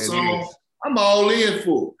struggle through a song. I'm all in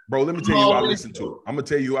for it. Bro, let me tell you who I listen to. I'm going to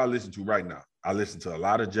tell you who I listen to right now. I listen to a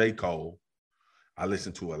lot of J. Cole. I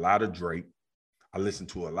listen to a lot of Drake. I listen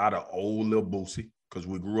to a lot of old Lil Boosie because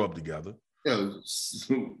we grew up together.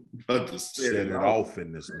 Set it off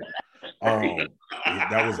in this.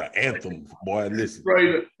 That was an anthem, boy. Listen.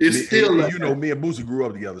 Right. It's still me and Boosie grew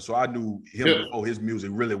up together, so I knew him before his music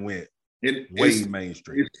really went way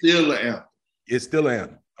mainstream. It's still an anthem. It's still an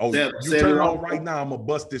anthem. Oh, you turn it on right now, I'm gonna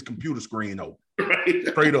bust this computer screen open. Right.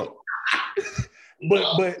 Straight up. but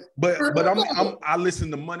I listen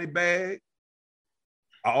to Moneybagg.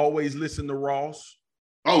 I always listen to Ross.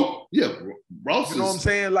 Oh, yeah. Ross, you know what I'm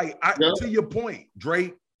saying? Like, to your point,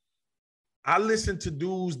 Drake, I listen to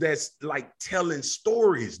dudes that's like telling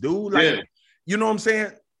stories, dude. Like, you know what I'm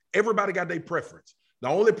saying? Everybody got their preference. The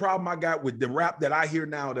only problem I got with the rap that I hear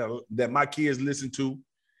now that my kids listen to,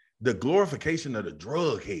 the glorification of the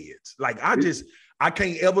drug heads. Like, I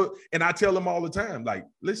can't ever, and I tell them all the time, like,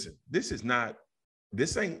 listen, this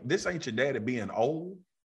ain't your daddy being old.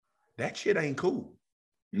 That shit ain't cool.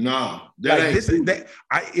 No, it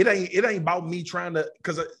ain't about me trying to,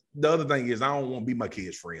 because the other thing is I don't want to be my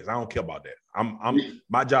kids' friends. I don't care about that.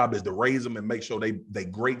 My job is to raise them and make sure they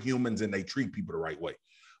great humans and they treat people the right way.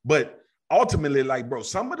 But ultimately, like, bro,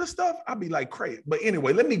 some of the stuff I'd be like crazy. But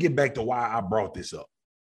anyway, let me get back to why I brought this up.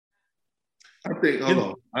 I think I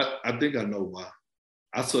know why.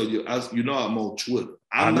 I saw you. I'm on Twitter.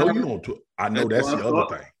 I know you're on Twitter. I know that's the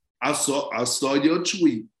other thing. I saw your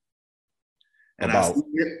tweet. And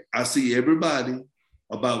I see everybody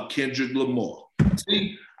about Kendrick Lamar.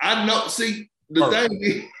 See, I know. See, the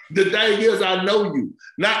thing is, I know you.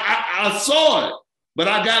 Now, I saw it, but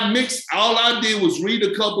I got mixed. All I did was read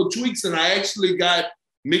a couple of tweets, and I actually got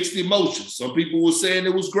mixed emotions. Some people were saying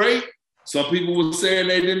it was great. Some people were saying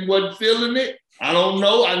they wasn't feeling it. I don't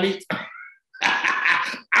know. I need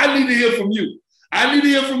to hear from you. I need to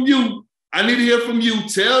hear from you.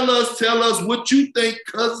 Tell us what you think,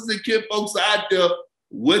 cousins and kid folks out there.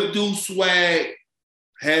 What do Swag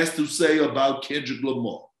has to say about Kendrick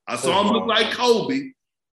Lamar? I saw him look like Kobe,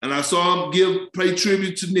 and I saw him pay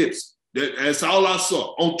tribute to Nipsey. That's all I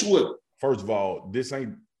saw on Twitter. First of all, this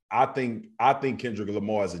ain't. I think Kendrick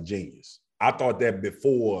Lamar is a genius. I thought that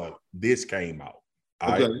before this came out.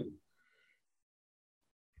 Okay.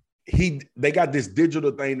 They got this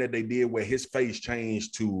digital thing that they did where his face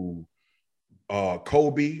changed to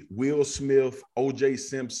Kobe, Will Smith, O.J.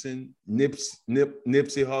 Simpson,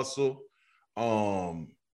 Nipsey Hussle.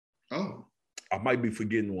 I might be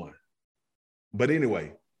forgetting one. But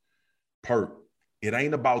anyway, Perk, it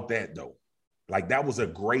ain't about that though. Like, that was a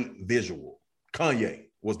great visual. Kanye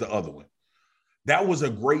was the other one. That was a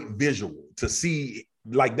great visual to see,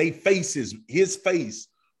 like, his face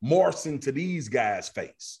morphs into these guys'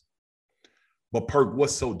 face. But Perk,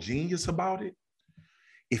 what's so genius about it?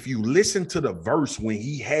 If you listen to the verse when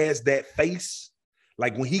he has that face,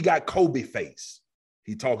 like when he got Kobe face,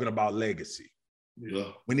 he talking about legacy.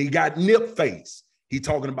 Yeah. When he got Nip face, he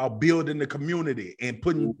talking about building the community and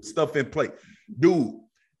putting stuff in place. Dude,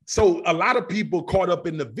 so a lot of people caught up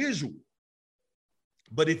in the visual.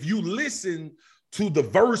 But if you listen to the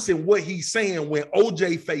verse and what he's saying when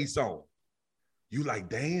OJ face on, you like,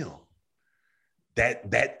 damn, that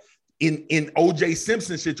in OJ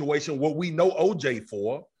Simpson's situation, what we know OJ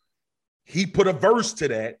for, he put a verse to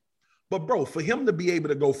that. But bro, for him to be able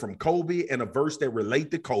to go from Kobe and a verse that relate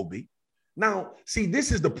to Kobe. Now, see,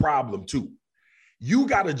 this is the problem too. You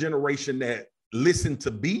got a generation that listen to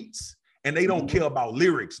beats and they don't care about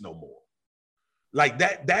lyrics no more. Like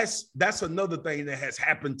that's another thing that has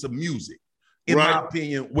happened to music, in my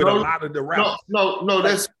opinion, with a lot of the rappers. No,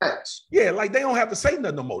 that's facts. Yeah, like they don't have to say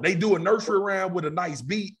nothing no more. They do a nursery rhyme with a nice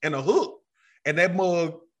beat and a hook, and that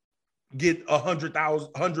mug get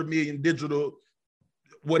 100 million digital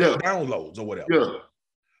downloads or whatever. Yeah.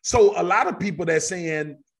 So a lot of people that's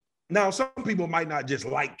saying, now some people might not just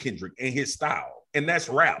like Kendrick and his style, and that's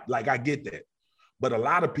rap. Like, I get that. But a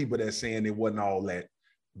lot of people that's saying it wasn't all that,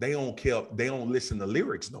 they don't care, they don't listen to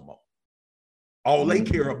lyrics no more. All they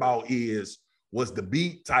care about was the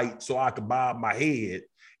beat tight so I could bob my head,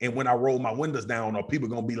 and when I roll my windows down, or people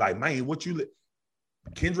gonna be like, man, what you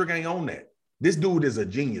Kendrick ain't on that. This dude is a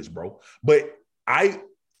genius, bro. But I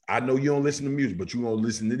know you don't listen to music, but you gonna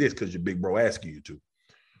listen to this because your big bro asking you to.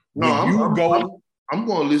 I'm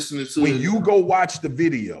gonna listen to when you go watch the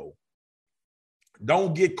video.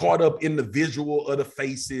 Don't get caught up in the visual of the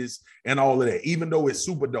faces and all of that, even though it's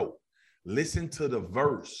super dope. Listen to the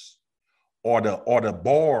verse or the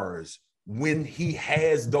bars when he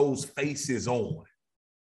has those faces on.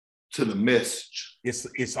 To the message.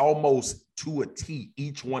 It's almost to a T,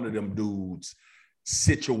 each one of them dudes'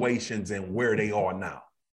 situations and where they are now.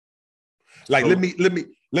 Like, so, let me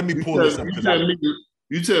pull this up.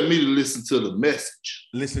 You tell me to listen to the message.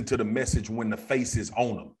 Listen to the message when the face is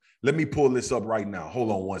on them. Let me pull this up right now.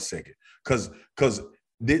 Hold on one second. Because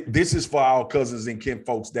this is for our cousins and kin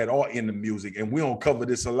folks that are in the music, and we don't cover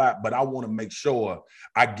this a lot, but I want to make sure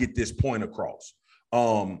I get this point across.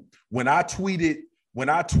 When I tweeted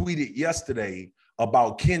yesterday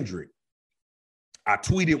about Kendrick, I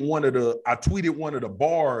tweeted one of the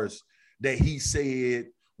bars that he said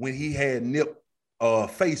when he had Nip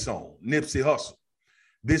face on, Nipsey Hussle.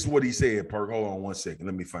 This is what he said, Perk. Hold on one second.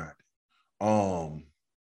 Let me find it.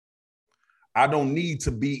 I don't need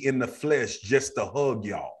to be in the flesh just to hug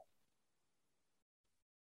y'all.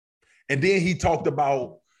 And then he talked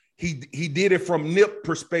about, he did it from Nip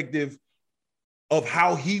perspective of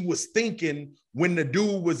how he was thinking when the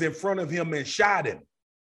dude was in front of him and shot him.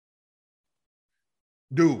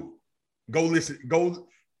 Dude, go listen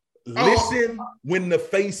when the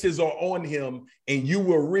faces are on him, and you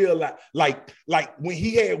will realize, like when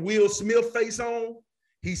he had Will Smith face on,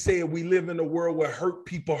 he said, we live in a world where hurt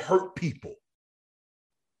people hurt people.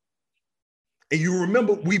 And you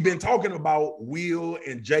remember, we've been talking about Will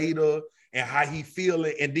and Jada and how he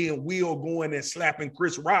feeling, and then Will going and slapping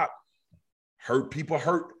Chris Rock. Hurt people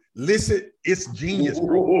hurt. Listen, it's genius,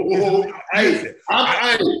 bro. Hey,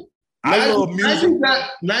 I love music.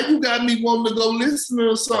 Now you got me wanting to go listen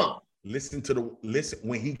to something. Listen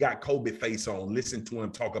when he got Kobe face on. Listen to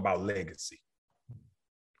him talk about legacy,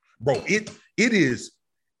 bro.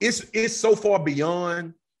 It's so far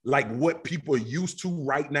beyond like what people are used to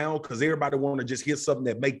right now, because everybody want to just hear something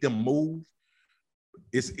that make them move.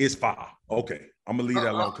 It's fire. Okay, I'm gonna leave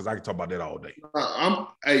that alone because I can talk about that all day.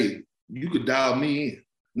 Hey, you could dial me in.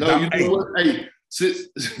 No, you know what? Hey, since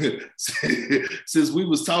we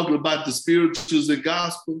was talking about the spirituals and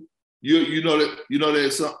gospel, you know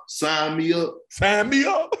that song, sign me up. Sign me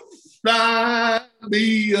up. Sign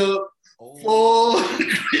me up. For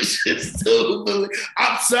Christians to believe.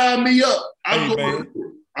 Sign me up.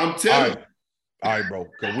 I'm telling you. All right, bro.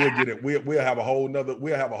 Because we'll get it. We'll have a whole nother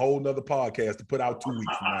podcast to put out 2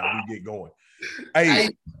 weeks from now. We get going. Hey,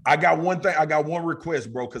 I got one thing. I got one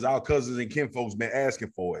request, bro, because our cousins and kin folks been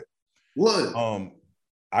asking for it. What?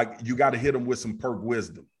 You got to hit them with some Perk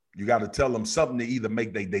wisdom. You got to tell them something to either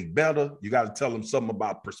make their day better. You got to tell them something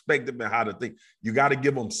about perspective and how to think. You got to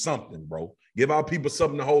give them something, bro. Give our people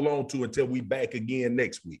something to hold on to until we back again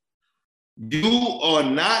next week. You are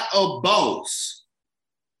not a boss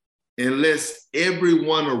unless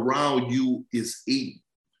everyone around you is eating.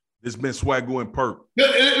 This been Swagoo and Perk.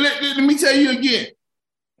 Let me tell you again.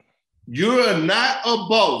 You're not a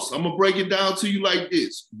boss. I'm going to break it down to you like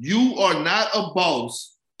this. You are not a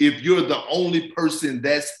boss if you're the only person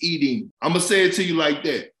that's eating. I'm going to say it to you like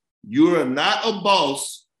that. You're not a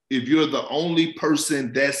boss if you're the only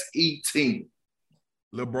person that's eating.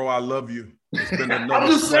 Little bro, I love you. It's been another I'm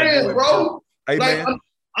just saying, bro. Hey, like, man.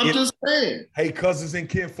 I'm just saying. Hey, cousins and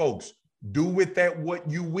kin folks, do with that what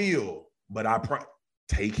you will, but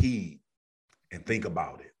take heed and think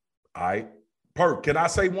about it. All right? Perk, can I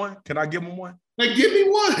say one? Can I give him one? Like, give me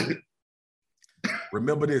one.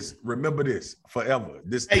 Remember this forever.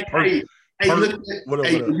 This hey, look at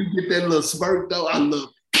when you get that little smirk though, I love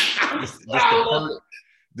it.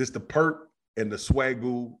 This the Perk and the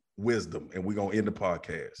Swagoo wisdom, and we're gonna end the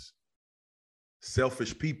podcast.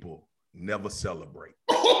 Selfish people never celebrate.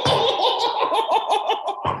 I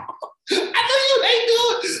know you ain't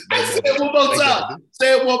good. Say it one more time.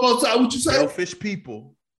 Say it one more time. What you say? Selfish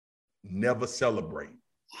people never celebrate.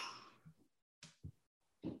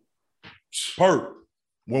 Perk,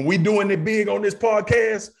 when we doing it big on this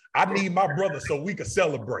podcast, I need my brother so we can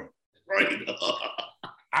celebrate. Right.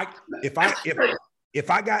 If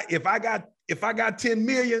I got 10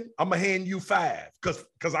 million, I'm gonna hand you 5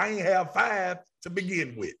 because I ain't have 5 to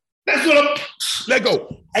begin with. That's what let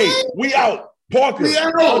go. Hey, we out. Parker,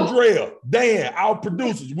 Andrea, Dan, our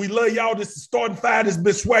producers. We love y'all. This is Starting 5. This has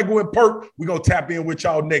been Swagoo and Perk. We're gonna tap in with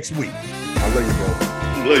y'all next week. I love you, bro.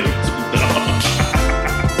 Love you.